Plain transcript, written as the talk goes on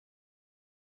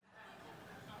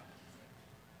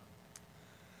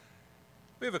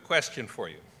We have a question for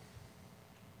you.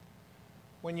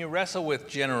 When you wrestle with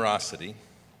generosity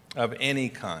of any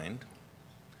kind,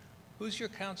 who's your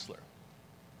counselor?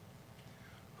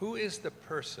 Who is the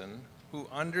person who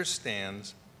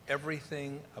understands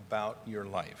everything about your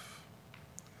life,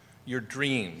 your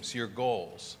dreams, your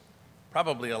goals,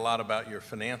 probably a lot about your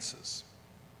finances,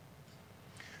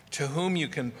 to whom you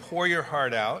can pour your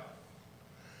heart out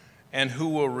and who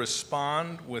will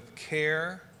respond with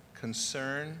care,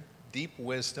 concern, deep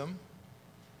wisdom,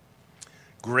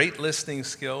 great listening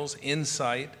skills,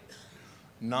 insight,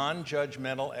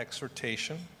 non-judgmental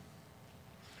exhortation,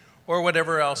 or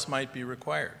whatever else might be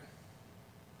required.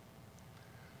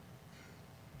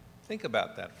 Think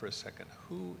about that for a second.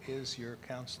 Who is your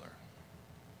counselor?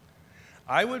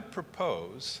 I would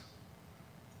propose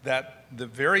that the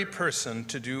very person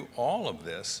to do all of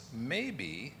this may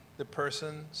be the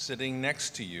person sitting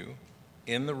next to you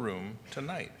in the room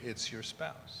tonight. It's your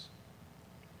spouse.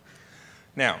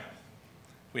 Now,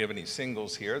 if we have any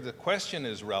singles here, the question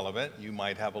is relevant. You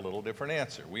might have a little different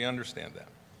answer. We understand that.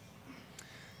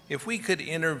 If we could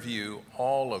interview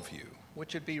all of you,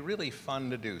 which would be really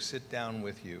fun to do, sit down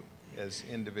with you as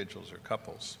individuals or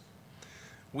couples,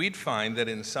 we'd find that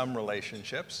in some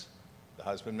relationships, the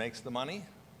husband makes the money,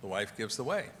 the wife gives the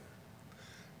way.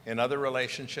 In other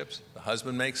relationships, the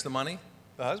husband makes the money,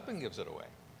 the husband gives it away.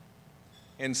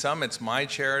 In some, it's my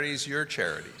charities, your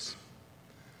charities.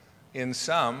 In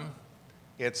some,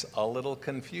 it's a little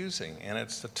confusing, and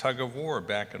it's a tug of war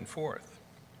back and forth.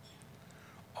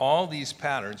 All these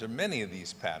patterns, or many of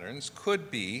these patterns, could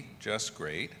be just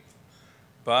great,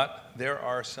 but there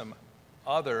are some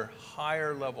other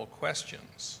higher level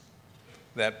questions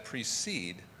that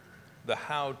precede the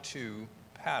how-to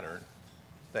pattern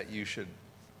that you should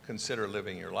consider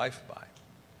living your life by.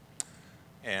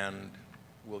 And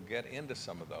we'll get into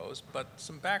some of those, but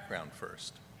some background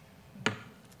first.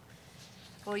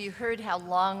 Well, you heard how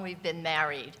long we've been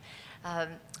married,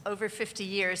 over 50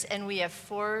 years, and we have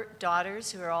 4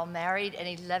 daughters who are all married and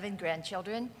 11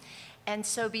 grandchildren. And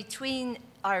so between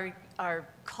our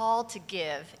call to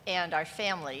give and our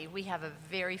family, we have a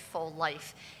very full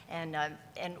life, and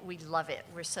we love it.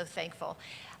 We're so thankful.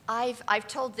 I've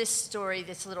told this story,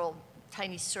 this little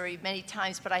tiny story, many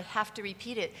times, but I have to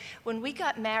repeat it. When we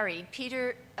got married,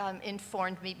 Peter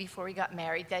informed me before we got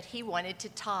married that he wanted to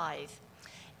tithe.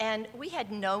 And we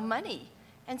had no money.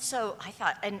 And so I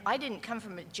thought, and I didn't come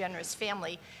from a generous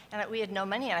family, and we had no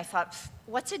money, and I thought,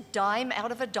 what's a dime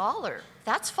out of a dollar?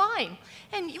 That's fine.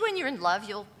 And when you're in love,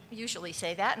 you'll usually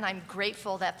say that, and I'm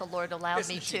grateful that the Lord allowed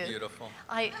me to. Isn't she beautiful?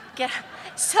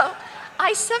 So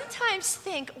I sometimes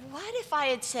think, what if I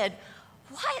had said,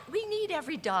 what? We need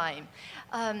every dime,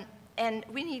 and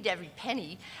we need every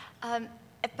penny.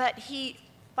 But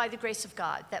by the grace of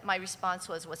God, that my response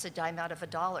was, what's a dime out of a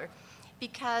dollar?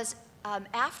 Because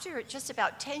after just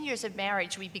about 10 years of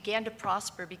marriage, we began to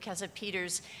prosper because of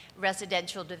Peter's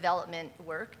residential development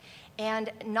work.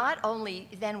 And not only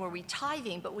then were we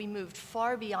tithing, but we moved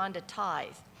far beyond a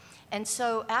tithe. And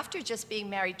so after just being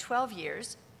married 12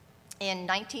 years, in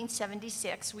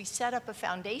 1976, we set up a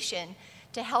foundation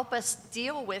to help us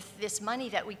deal with this money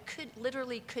that we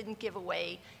literally couldn't give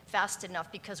away fast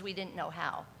enough because we didn't know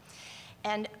how.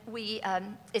 And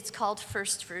it's called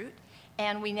First Fruit.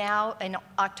 And we now, in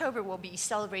October, will be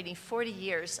celebrating 40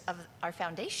 years of our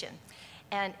foundation.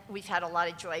 And we've had a lot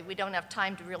of joy. We don't have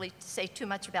time to really say too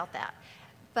much about that.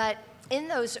 But in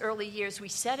those early years, we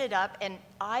set it up, and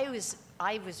I was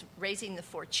raising the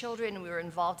 4 children. We were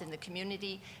involved in the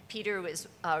community. Peter was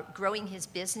growing his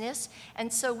business.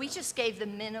 And so we just gave the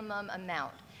minimum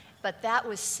amount. But that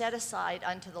was set aside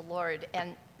unto the Lord,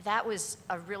 and that was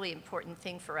a really important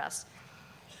thing for us.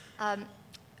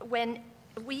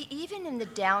 Even in the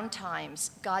down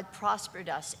times, God prospered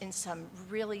us in some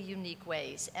really unique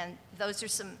ways. And those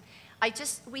are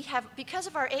because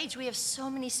of our age, we have so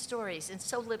many stories and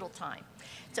so little time.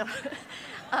 So,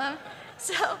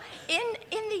 so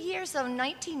in the years of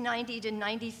 1990 to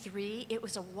 93, it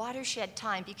was a watershed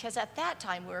time because at that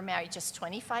time we were married just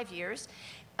 25 years.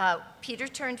 Peter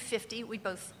turned 50. We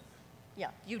both, yeah,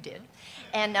 you did.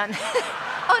 And,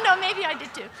 oh no, maybe I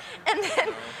did too. And then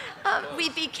we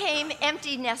became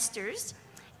empty nesters,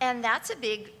 and that's a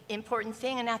big, important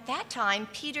thing. And at that time,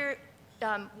 Peter,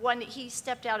 he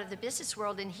stepped out of the business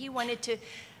world, and he wanted to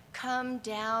come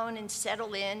down and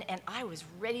settle in, and I was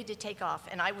ready to take off.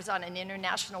 And I was on an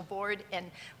international board,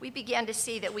 and we began to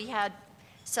see that we had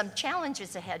some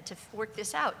challenges ahead to work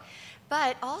this out.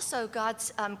 But also,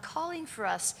 God's calling for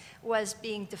us was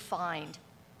being defined.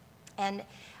 And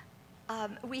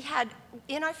we had,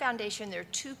 in our foundation, there are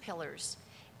 2 pillars,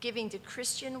 giving to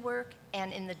Christian work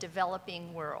and in the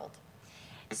developing world.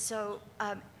 So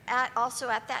also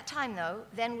at that time, though,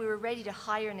 then we were ready to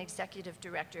hire an executive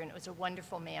director, and it was a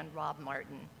wonderful man, Rob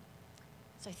Martin.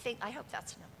 So I hope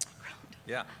that's enough background.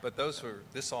 Yeah, but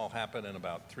this all happened in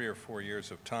about 3 or 4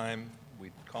 years of time.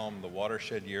 We call them the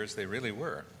watershed years. They really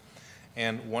were.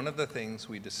 And one of the things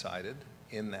we decided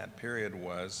in that period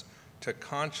was to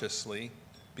consciously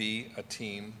be a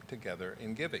team together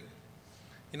in giving.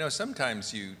 You know,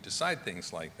 sometimes you decide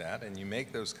things like that and you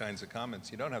make those kinds of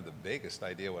comments. You don't have the vaguest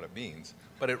idea what it means,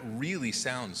 but it really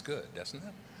sounds good, doesn't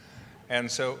it?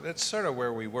 And so that's sort of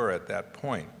where we were at that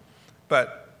point.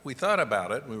 But we thought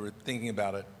about it. We were thinking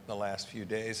about it the last few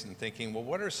days and thinking, well,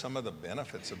 what are some of the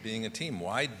benefits of being a team?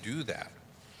 Why do that?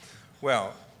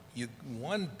 Well,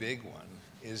 one big one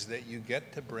is that you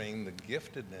get to bring the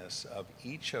giftedness of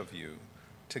each of you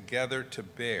together to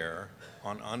bear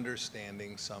on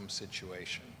understanding some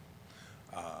situation,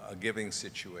 a giving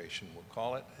situation, we'll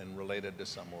call it, and related to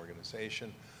some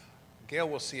organization. Gail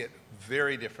will see it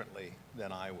very differently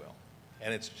than I will,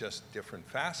 and it's just different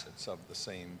facets of the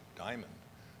same diamond.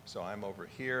 So I'm over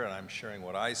here, and I'm sharing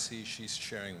what I see, she's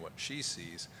sharing what she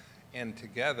sees, and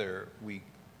together we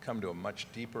come to a much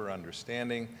deeper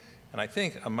understanding, and I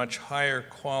think a much higher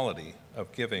quality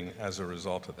of giving as a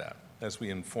result of that, as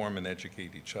we inform and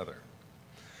educate each other.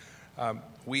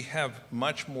 We have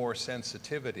much more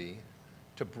sensitivity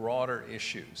to broader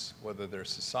issues, whether they're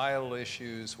societal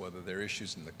issues, whether they're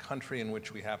issues in the country in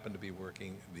which we happen to be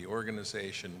working, the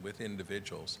organization, with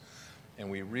individuals, and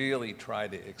we really try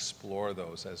to explore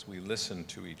those as we listen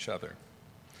to each other.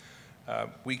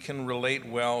 We can relate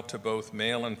well to both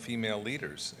male and female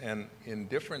leaders, and in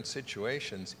different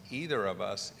situations, either of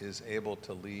us is able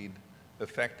to lead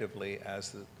effectively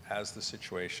as the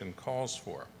situation calls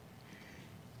for,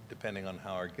 depending on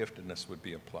how our giftedness would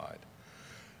be applied.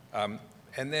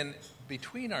 And then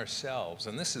between ourselves,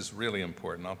 and this is really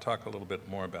important, I'll talk a little bit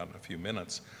more about in a few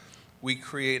minutes, we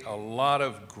create a lot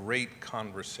of great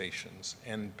conversations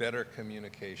and better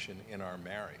communication in our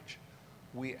marriage.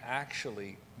 We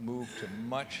actually move to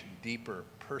much deeper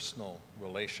personal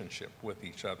relationship with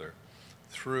each other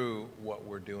through what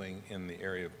we're doing in the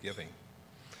area of giving.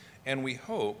 And we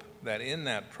hope that in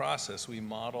that process we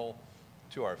model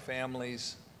to our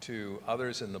families, to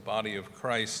others in the body of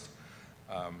Christ,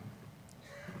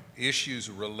 issues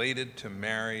related to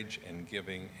marriage and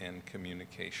giving and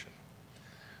communication.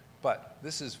 But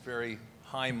this is very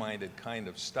high-minded kind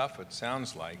of stuff, it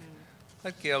sounds like.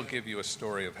 Let Gail give you a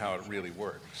story of how it really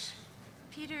works.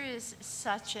 Peter is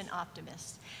such an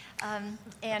optimist,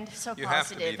 and so you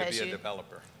positive. You have to be a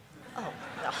developer. Oh,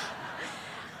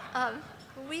 no.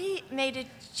 We made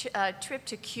a trip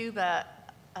to Cuba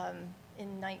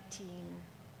in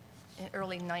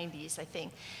early 90s, I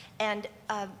think, and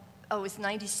it was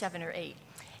 97 or 8.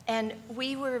 And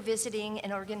we were visiting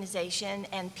an organization,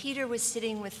 and Peter was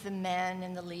sitting with the men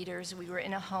and the leaders. We were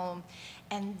in a home,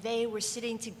 and they were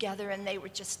sitting together, and they were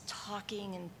just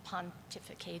talking and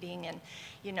pontificating and,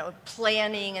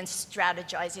 planning and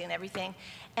strategizing and everything.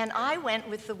 And I went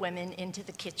with the women into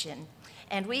the kitchen.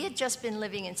 And we had just been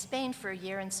living in Spain for a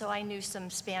year, and so I knew some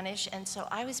Spanish, and so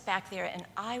I was back there, and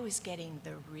I was getting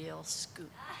the real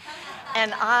scoop.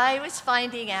 And I was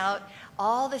finding out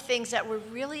all the things that were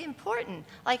really important,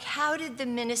 like how did the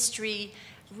ministry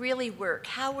really work?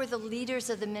 How were the leaders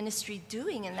of the ministry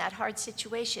doing in that hard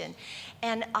situation?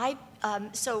 And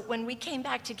so when we came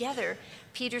back together,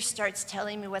 Peter starts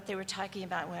telling me what they were talking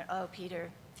about. I went, oh, Peter,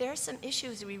 there are some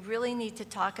issues we really need to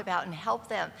talk about and help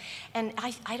them. And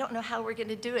I don't know how we're going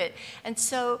to do it. And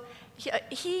so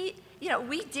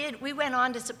we went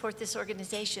on to support this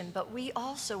organization, but we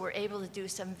also were able to do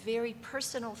some very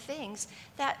personal things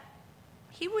that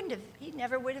he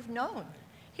never would have known.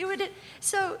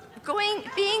 So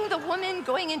being the woman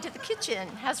going into the kitchen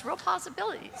has real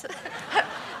possibilities.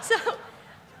 So,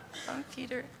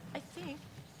 Peter, I think,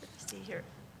 let's see here.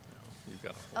 You've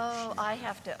got I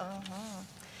have to,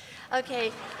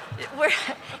 Okay,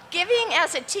 giving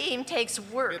as a team takes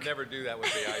work. You'd never do that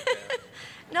with the iPad.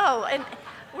 No, and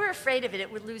we're afraid of it.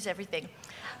 It would lose everything.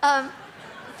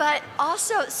 But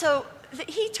also,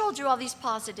 he told you all these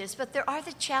positives, but there are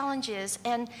the challenges.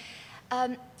 And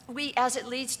as it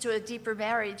leads to a deeper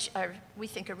marriage, or we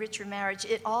think a richer marriage,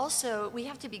 we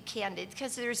have to be candid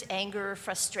because there's anger,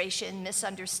 frustration,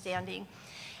 misunderstanding.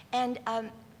 And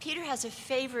Peter has a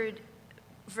favored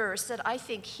verse that I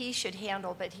think he should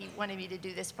handle, but he wanted me to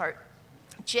do this part.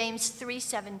 James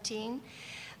 3:17.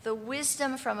 The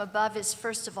wisdom from above is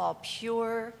first of all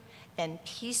pure and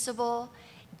peaceable,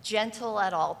 gentle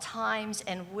at all times,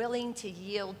 and willing to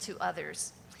yield to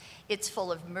others. It's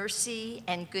full of mercy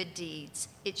and good deeds.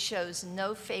 It shows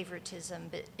no favoritism,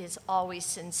 but is always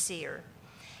sincere.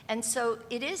 And so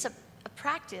it is a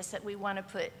practice that we want to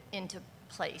put into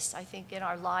place. I think in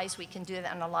our lives we can do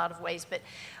that in a lot of ways, but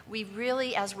we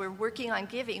really, as we're working on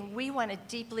giving, we want to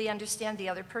deeply understand the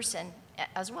other person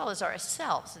as well as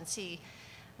ourselves and see.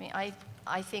 I mean,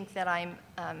 I think that I'm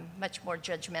much more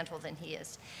judgmental than he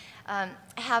is.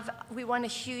 We want a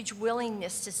huge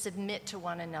willingness to submit to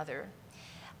one another.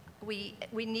 We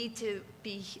need to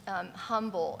be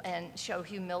humble and show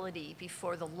humility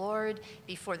before the Lord,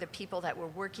 before the people that we're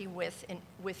working with and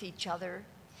with each other.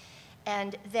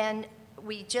 And then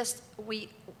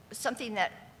something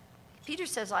that Peter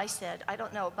says I said, I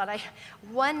don't know, but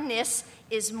oneness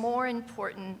is more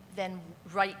important than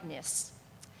rightness.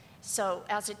 So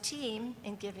as a team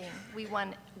in giving, we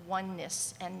want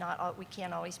oneness, and we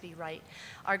can't always be right.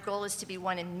 Our goal is to be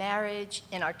one in marriage,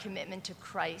 in our commitment to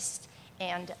Christ,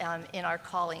 and in our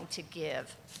calling to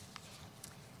give.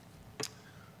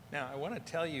 Now, I want to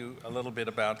tell you a little bit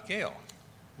about Gail,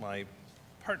 my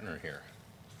partner here.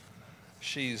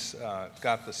 She's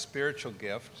got the spiritual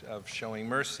gift of showing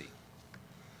mercy,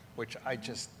 which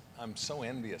I'm so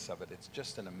envious of it. It's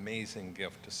just an amazing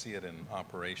gift to see it in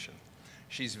operation.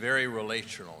 She's very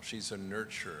relational. She's a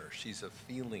nurturer. She's a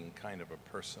feeling kind of a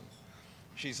person.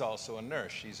 She's also a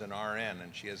nurse. She's an RN,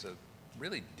 and she has a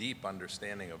really deep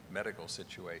understanding of medical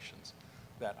situations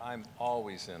that I'm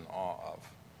always in awe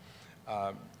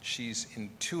of. She's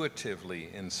intuitively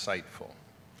insightful.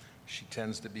 She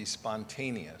tends to be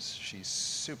spontaneous. She's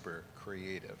super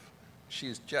creative.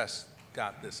 She's just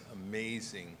got this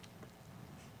amazing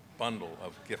bundle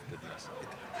of giftedness.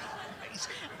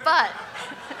 But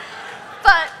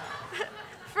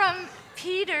from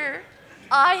Peter,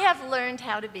 I have learned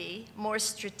how to be more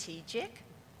strategic,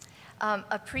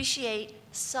 appreciate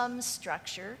some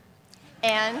structure,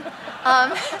 and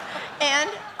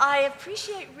I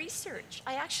appreciate research.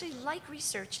 I actually like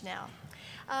research now.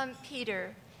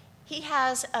 Peter, he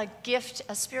has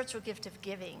a spiritual gift of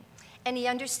giving, and he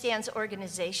understands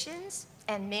organizations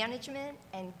and management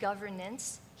and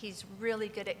governance. He's really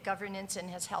good at governance and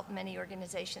has helped many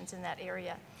organizations in that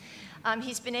area.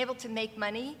 He's been able to make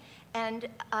money and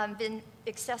been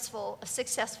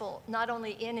successful not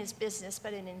only in his business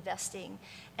but in investing.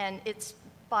 And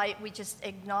we just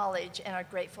acknowledge and are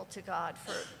grateful to God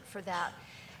for that.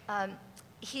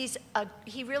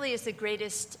 He really is the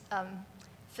greatest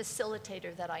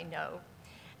facilitator that I know.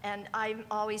 And I'm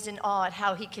always in awe at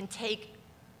how he can take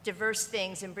diverse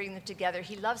things and bring them together.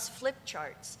 He loves flip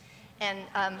charts. And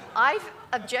I've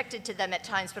objected to them at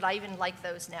times, but I even like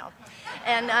those now.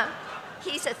 And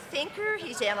he's a thinker,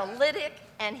 he's analytic,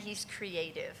 and he's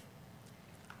creative.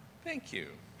 Thank you.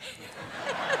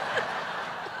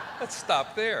 Let's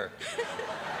stop there.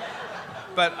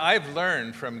 But I've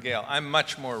learned from Gail, I'm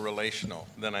much more relational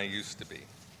than I used to be.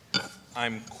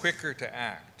 I'm quicker to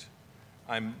act.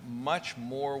 I'm much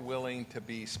more willing to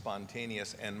be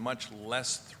spontaneous and much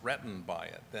less threatened by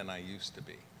it than I used to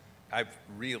be. I've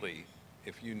really,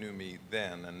 if you knew me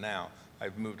then and now,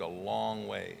 I've moved a long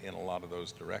way in a lot of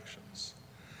those directions.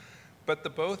 But the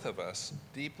both of us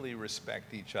deeply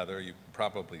respect each other. You can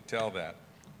probably tell that.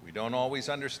 We don't always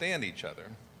understand each other.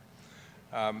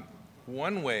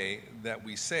 One way that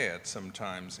we say it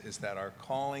sometimes is that our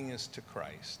calling is to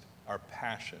Christ, our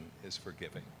passion is for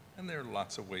giving. And there are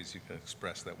lots of ways you can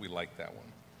express that. We like that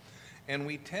one. And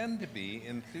we tend to be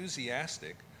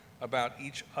enthusiastic about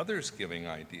each other's giving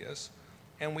ideas,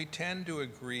 and we tend to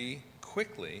agree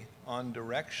quickly on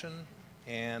direction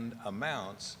and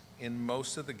amounts in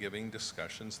most of the giving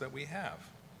discussions that we have.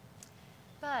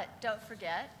 But don't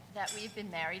forget that we've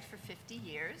been married for 50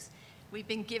 years. We've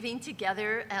been giving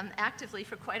together actively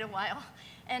for quite a while.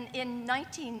 And in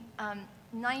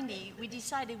 1990, we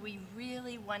decided we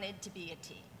really wanted to be a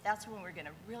team. That's when we're going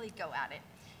to really go at it.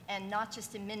 And not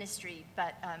just in ministry,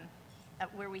 but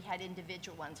where we had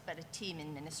individual ones, but a team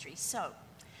in ministry. So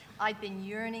I've been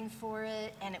yearning for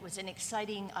it, and it was an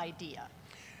exciting idea.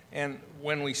 And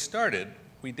when we started,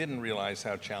 we didn't realize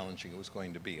how challenging it was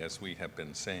going to be, as we have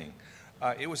been saying.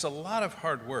 It was a lot of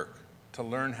hard work to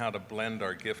learn how to blend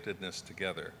our giftedness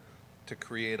together, to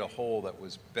create a whole that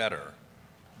was better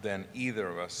than either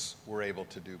of us were able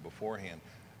to do beforehand.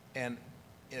 And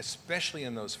especially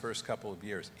in those first couple of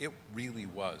years, it really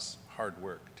was hard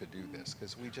work to do this,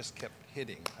 because we just kept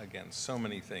hitting against so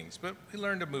many things. But we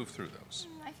learned to move through those.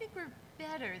 I think we're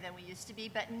better than we used to be,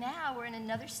 but now we're in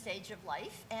another stage of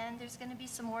life, and there's going to be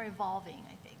some more evolving,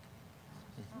 I think.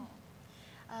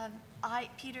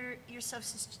 Peter, you're so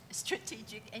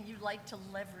strategic, and you like to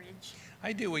leverage.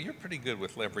 I do. Well, you're pretty good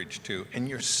with leverage, too, and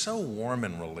you're so warm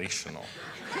and relational.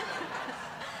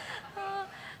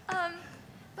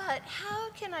 But But how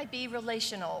can I be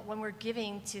relational when we're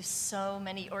giving to so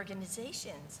many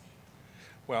organizations?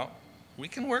 Well, we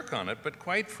can work on it, but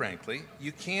quite frankly,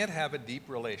 you can't have a deep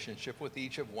relationship with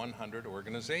each of 100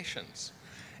 organizations.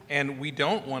 And we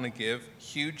don't want to give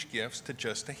huge gifts to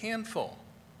just a handful.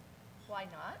 Why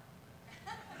not?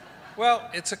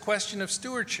 Well, it's a question of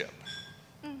stewardship.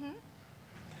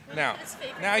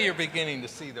 Now you're beginning to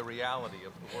see the reality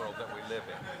of the world that we live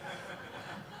in.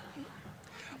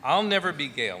 I'll never be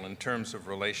Gail in terms of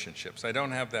relationships. I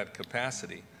don't have that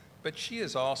capacity, but she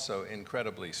is also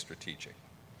incredibly strategic.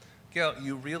 Gail,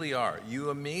 you really are.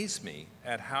 You amaze me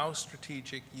at how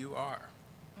strategic you are.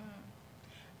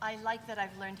 I like that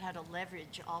I've learned how to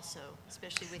leverage also,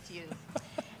 especially with you.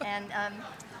 And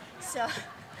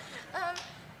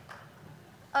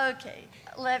okay,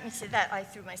 let me see that. I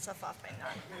threw myself off by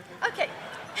not. Okay.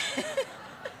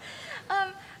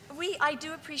 I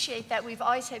do appreciate that. We've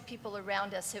always had people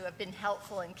around us who have been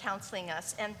helpful in counseling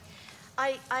us. And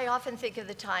I often think of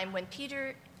the time when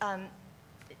Peter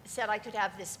said I could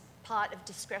have this pot of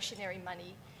discretionary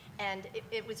money, and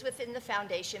it was within the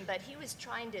foundation, but he was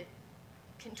trying to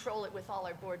control it with all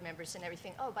our board members and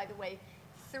everything. Oh, by the way,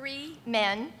 3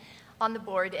 men on the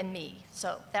board and me,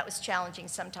 so that was challenging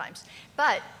sometimes.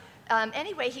 But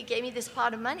anyway, he gave me this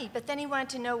pot of money, but then he wanted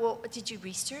to know, well, did you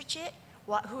research it?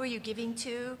 Who are you giving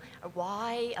to, or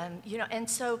why? And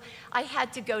so I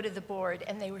had to go to the board,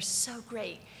 and they were so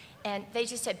great. And they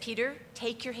just said, Peter,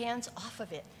 take your hands off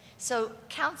of it. So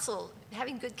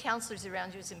having good counselors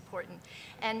around you is important.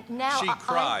 And now she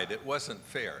cried. It wasn't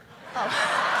fair. Oh.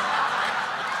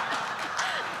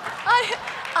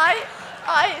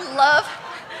 I love.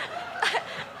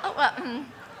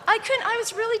 I couldn't. I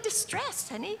was really distressed,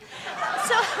 honey.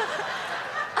 So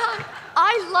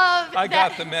I love. I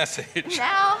got the message.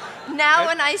 Now,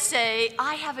 when I say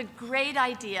I have a great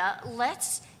idea,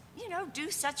 let's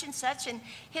do such and such, and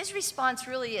his response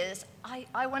really is,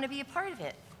 I want to be a part of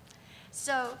it.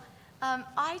 So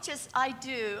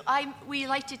we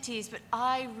like to tease, but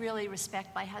I really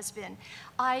respect my husband.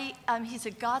 He's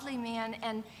a godly man,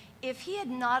 and if he had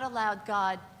not allowed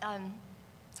God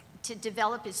to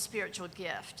develop his spiritual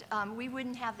gift, we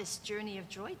wouldn't have this journey of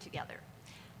joy together.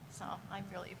 So I'm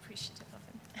really appreciative of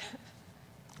him.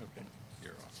 Okay,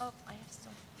 you're off. Oh, I have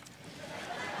some.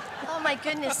 Oh my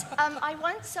goodness. I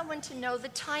want someone to know the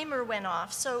timer went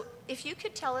off. So if you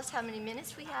could tell us how many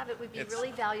minutes we have, it would be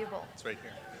really valuable. It's right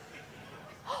here.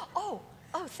 Oh,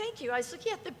 thank you. I was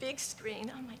looking at the big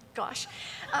screen. Oh my gosh.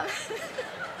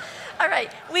 All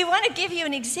right. We want to give you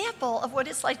an example of what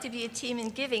it's like to be a team in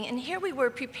giving. And here we were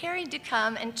preparing to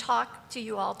come and talk to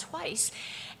you all twice.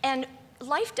 And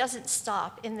life doesn't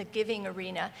stop in the giving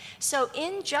arena. So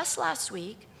in just last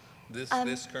week, this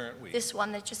current week, this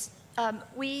one that just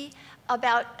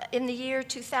in the year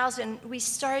 2000, we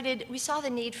saw the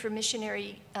need for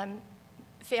missionary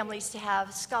families to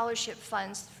have scholarship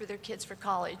funds for their kids for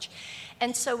college.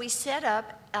 And so we set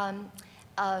up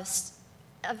a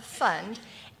fund,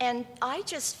 and I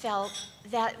just felt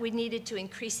that we needed to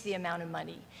increase the amount of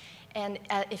money and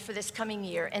for this coming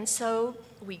year. And so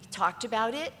we talked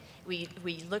about it, we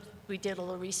did a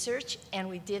little research, and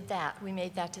we did that. We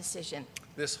made that decision.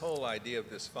 This whole idea of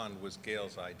this fund was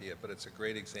Gail's idea, but it's a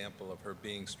great example of her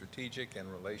being strategic and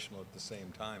relational at the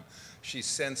same time. She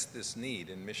sensed this need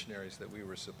in missionaries that we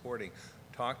were supporting,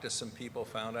 talked to some people,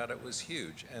 found out it was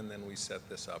huge, and then we set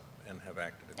this up and have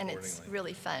acted accordingly. And it's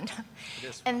really fun. It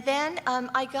is fun. And then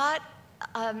I got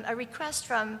a request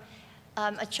from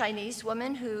a Chinese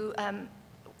woman who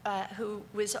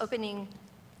was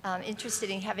interested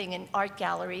in having an art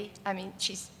gallery. I mean,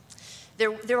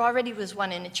 there already was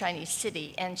one in a Chinese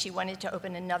city, and she wanted to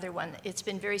open another one. It's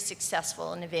been very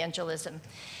successful in evangelism.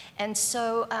 And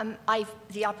so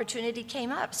the opportunity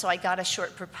came up. So I got a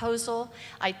short proposal.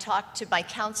 I talked to my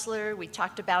counselor. We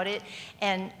talked about it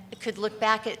and could look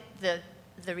back at the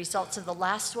results of the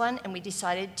last one, and we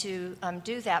decided to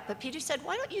do that. But Peter said,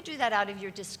 why don't you do that out of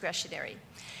your discretionary?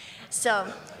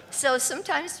 So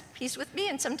sometimes he's with me,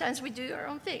 and sometimes we do our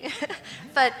own thing,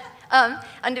 but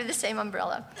under the same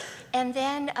umbrella. And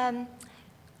then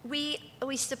we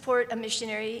support a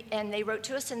missionary, and they wrote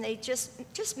to us, and they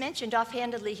just mentioned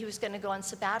offhandedly he was going to go on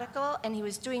sabbatical, and he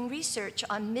was doing research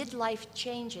on midlife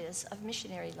changes of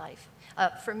missionary life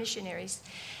for missionaries.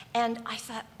 And I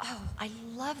thought, oh, I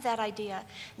love that idea.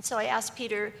 And so I asked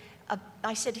Peter,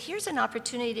 I said, here's an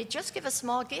opportunity to just give a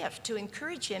small gift to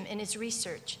encourage him in his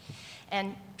research.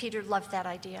 And Peter loved that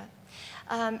idea.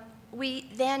 We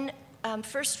then,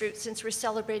 First Fruit, since we're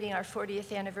celebrating our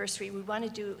 40th anniversary, we want to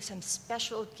do some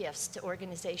special gifts to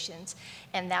organizations,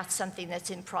 and that's something that's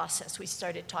in process. We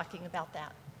started talking about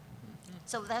that.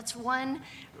 So that's one,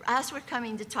 as we're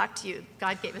coming to talk to you,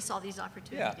 God gave us all these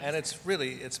opportunities. Yeah, and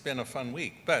it's been a fun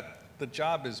week, but the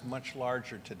job is much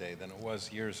larger today than it was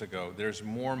years ago. There's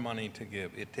more money to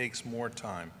give. It takes more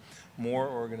time, more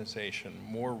organization,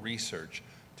 more research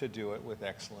to do it with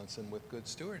excellence and with good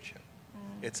stewardship.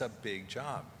 It's a big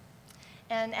job.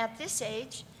 And at this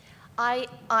age,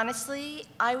 honestly,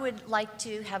 I would like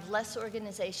to have less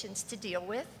organizations to deal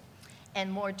with and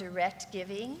more direct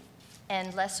giving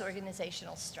and less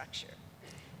organizational structure.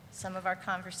 Some of our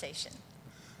conversation.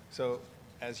 So,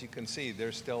 as you can see,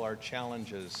 there still are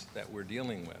challenges that we're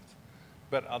dealing with.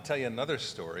 But I'll tell you another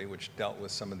story which dealt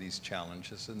with some of these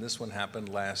challenges, and this one happened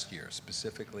last year,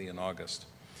 specifically in August.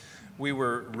 We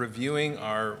were reviewing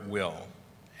our will,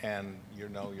 and you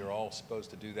know, you're all supposed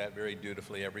to do that very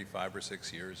dutifully every 5 or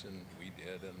 6 years, and we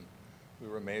did, and we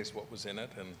were amazed what was in it.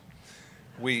 And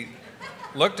we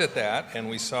looked at that, and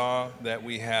we saw that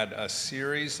we had a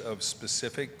series of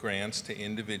specific grants to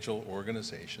individual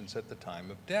organizations at the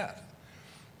time of death.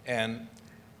 And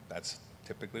that's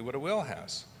typically what a will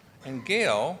has. And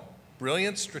Gail,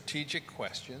 brilliant strategic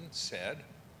question, said,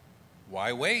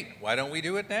 why wait? Why don't we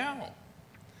do it now?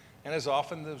 And as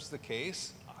often was the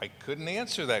case, I couldn't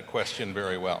answer that question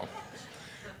very well.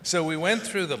 So we went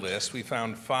through the list. We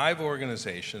found 5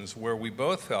 organizations where we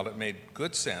both felt it made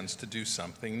good sense to do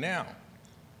something now.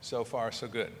 So far, so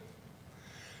good.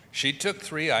 She took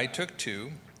 3, I took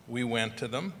 2. We went to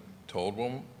them, told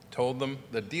them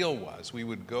the deal was we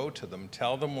would go to them,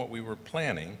 tell them what we were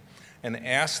planning, and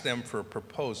ask them for a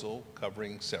proposal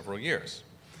covering several years.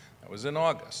 That was in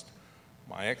August.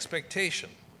 My expectation: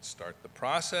 start the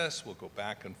process, we'll go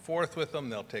back and forth with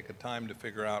them, they'll take a time to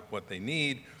figure out what they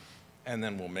need, and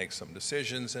then we'll make some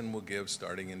decisions and we'll give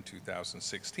starting in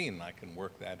 2016. I can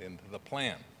work that into the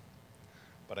plan.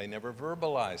 But I never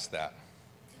verbalized that.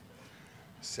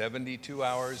 72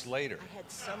 hours later, I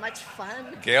had so much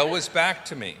fun. Gail was back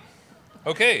to me.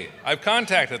 Okay, I've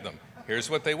contacted them.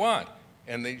 Here's what they want.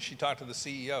 And she talked to the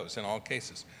CEOs in all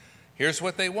cases. Here's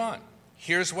what they want.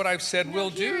 Here's what I've said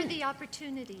we'll do. Here are the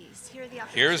opportunities. Here are the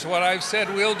opportunities. Here's what I've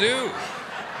said we'll do.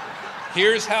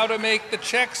 Here's how to make the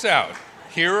checks out.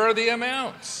 Here are the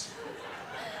amounts.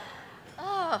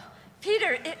 Oh,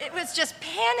 Peter, it was just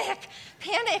panic.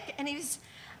 And he was,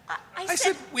 I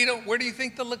said, where do you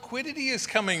think the liquidity is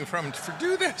coming from to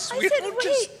do this? I said,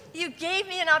 wait, you gave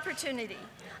me an opportunity.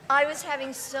 I was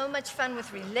having so much fun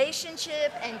with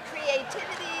relationship and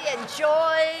creativity and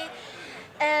joy,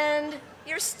 and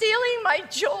you're stealing my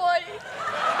joy.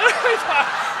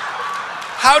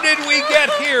 How did we get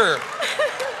here?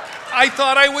 I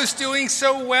thought I was doing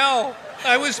so well.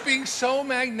 I was being so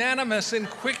magnanimous and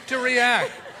quick to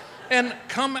react. And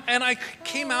I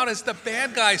came out as the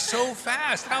bad guy so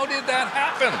fast. How did that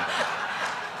happen?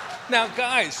 Now,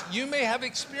 guys, you may have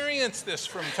experienced this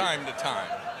from time to time.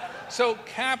 So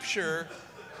capture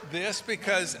this,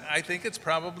 because I think it's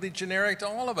probably generic to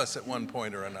all of us at one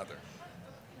point or another.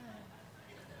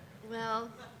 Well,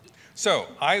 so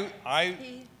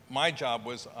my job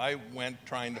was I went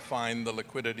trying to find the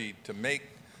liquidity to make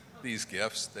these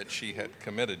gifts that she had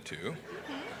committed to.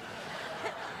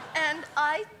 And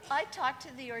I talked to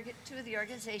two of the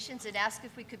organizations and asked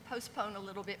if we could postpone a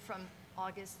little bit from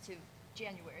August to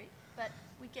January, but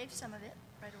we gave some of it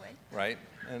right away. Right,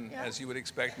 and Yeah. as you would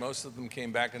expect, most of them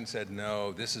came back and said,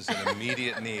 no, this is an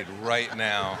immediate need right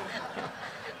now.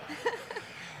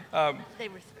 They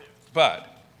were thrilled.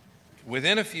 But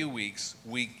within a few weeks,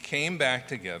 we came back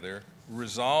together,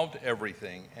 resolved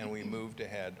everything, and we moved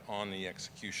ahead on the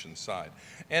execution side.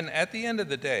 And at the end of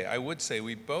the day, I would say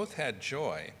we both had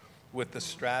joy with the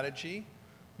strategy,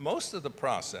 most of the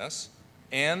process,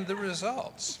 and the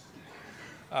results.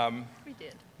 We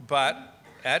did. But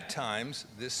at times,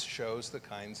 this shows the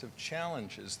kinds of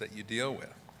challenges that you deal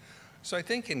with. So I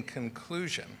think in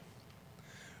conclusion,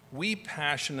 we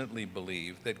passionately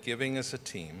believe that giving as a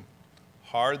team,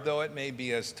 hard though it may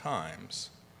be as times,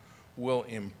 will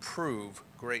improve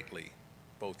greatly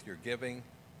both your giving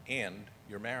and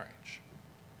your marriage.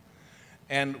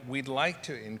 And we'd like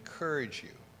to encourage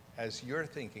you, as you're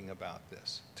thinking about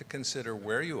this, to consider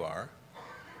where you are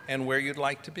and where you'd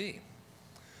like to be.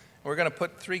 We're going to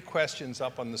put 3 questions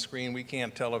up on the screen. We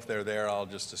can't tell if they're there. I'll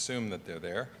just assume that they're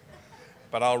there.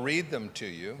 But I'll read them to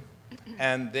you,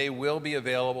 and they will be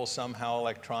available somehow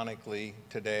electronically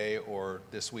today or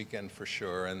this weekend for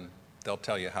sure, and they'll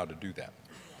tell you how to do that.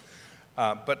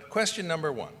 But question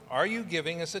number 1, are you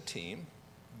giving as a team?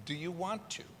 Do you want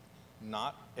to?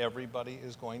 Not everybody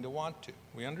is going to want to.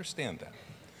 We understand that.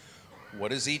 What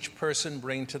does each person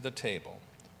bring to the table?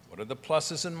 What are the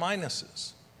pluses and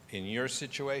minuses in your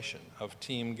situation of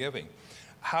team giving?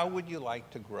 How would you like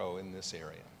to grow in this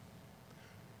area?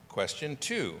 Question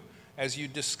 2, as you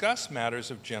discuss matters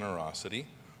of generosity,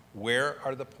 where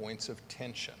are the points of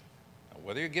tension? Now,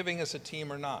 whether you're giving as a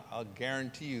team or not, I'll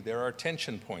guarantee you there are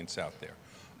tension points out there.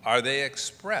 Are they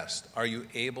expressed? Are you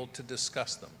able to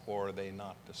discuss them, or are they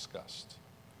not discussed?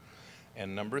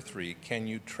 And number 3, can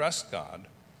you trust God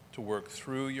to work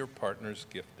through your partner's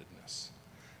giftedness?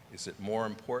 Is it more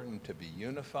important to be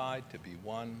unified, to be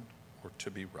one, or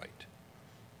to be right?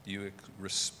 Do you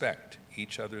respect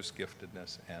each other's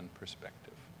giftedness and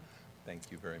perspective?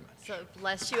 Thank you very much. So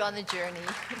bless you on the journey.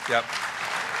 Yep.